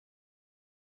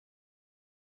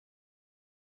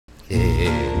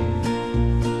Yeah.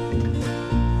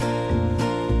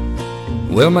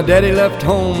 Well, my daddy left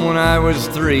home when I was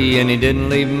 3, and he didn't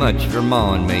leave much for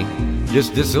Ma and me.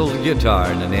 Just this old guitar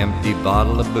and an empty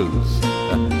bottle of booze.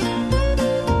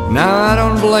 Now I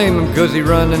don't blame him 'cause he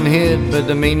run and hid, but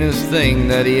the meanest thing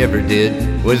that he ever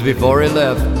did was before he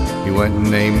left, he went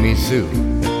and named me Sue.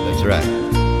 That's right.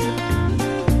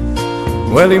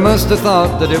 Well, he must have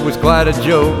thought that it was quite a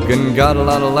joke and got a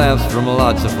lot of laughs from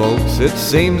lots of folks. It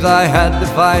seems I had to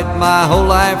fight my whole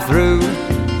life through.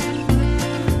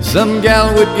 Some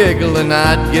gal would giggle and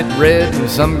I'd get red, and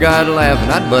some guy'd laugh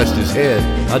and I'd bust his head.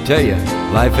 I tell you,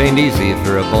 life ain't easy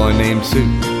for a boy named Sue.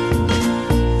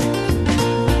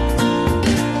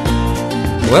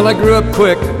 Well, I grew up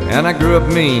quick and I grew up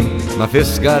mean. My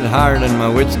fists got hard and my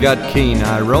wits got keen.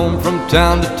 I roamed from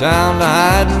town to town to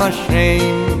hide my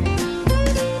shame.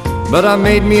 But I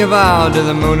made me a vow to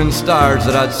the moon and stars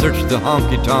that I'd search the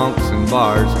honky-tonks and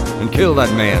bars and kill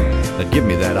that man that give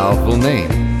me that awful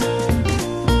name.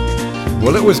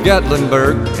 Well, it was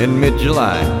Gatlinburg in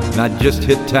mid-July, and I'd just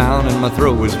hit town and my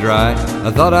throat was dry.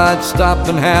 I thought I'd stop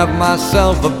and have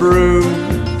myself a brew.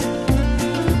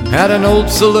 Had an old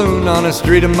saloon on a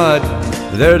street of mud.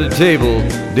 There at a table,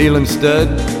 dealing stud,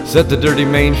 sat the dirty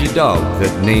mangy dog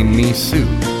that named me Sue.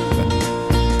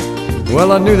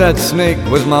 Well, I knew that snake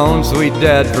was my own sweet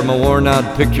dad from a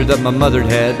worn-out picture that my mother'd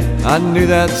had. I knew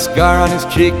that scar on his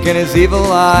cheek and his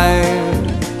evil eye.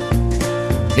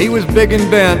 He was big and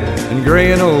bent and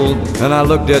gray and old, and I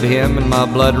looked at him and my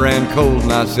blood ran cold,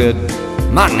 and I said,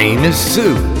 "My name is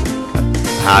Sue.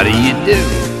 How do you do?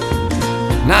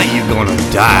 Now you're gonna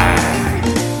die."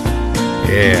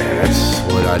 Yeah, that's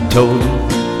what I told him.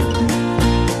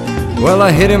 Well,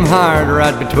 I hit him hard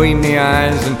right between the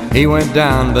eyes, and he went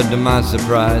down, but to my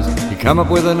surprise, he come up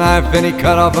with a knife and he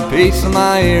cut off a piece of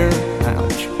my ear.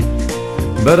 Ouch.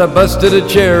 But I busted a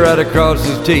chair right across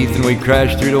his teeth, and we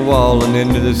crashed through the wall and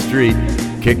into the street,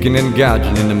 kicking and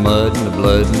gouging in the mud and the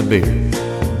blood and the beer.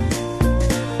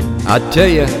 I tell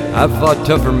you, I've fought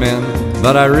tougher men,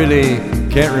 but I really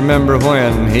can't remember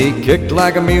when. He kicked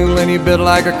like a mule and he bit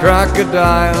like a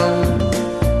crocodile.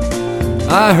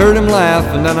 I heard him laugh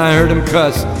and then I heard him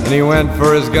cuss, and he went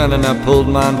for his gun and I pulled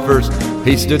mine first.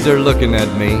 He stood there looking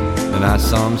at me and I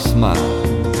saw him smile,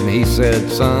 and he said,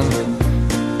 "Son,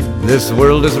 this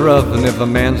world is rough, and if a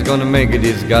man's gonna make it,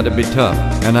 he's gotta be tough."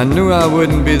 And I knew I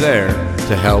wouldn't be there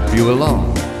to help you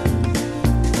along.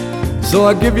 So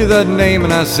I give you that name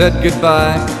and I said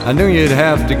goodbye. I knew you'd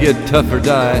have to get tough or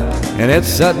die, and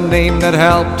it's that name that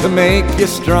helped to make you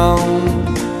strong.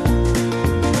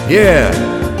 Yeah,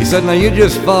 he said, "Now you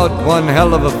just fought one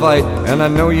hell of a fight, and I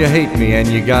know you hate me and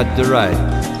you got the right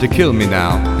to kill me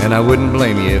now, and I wouldn't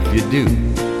blame you if you do.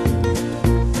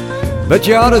 But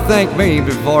you ought to thank me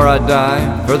before I die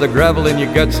for the gravel in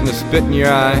your guts and the spit in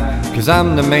your eye, 'cause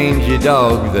I'm the mangy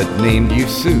dog that named you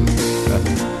Sue."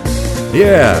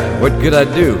 Yeah, what could I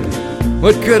do?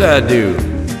 What could I do?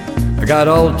 I got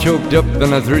all choked up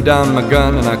and I threw down my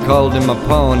gun, and I called him a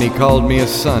paw and he called me a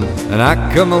son, and I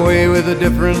come away with a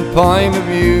different point of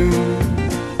view.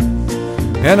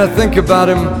 And I think about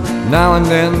him now and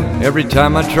then, every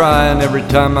time I try and every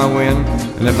time I win.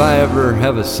 And if I ever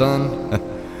have a son,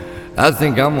 I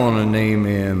think I'm gonna name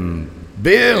him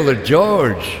Bill or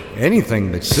George,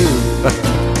 anything but Sue.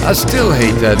 I still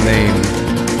hate that name.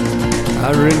 I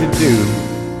really do.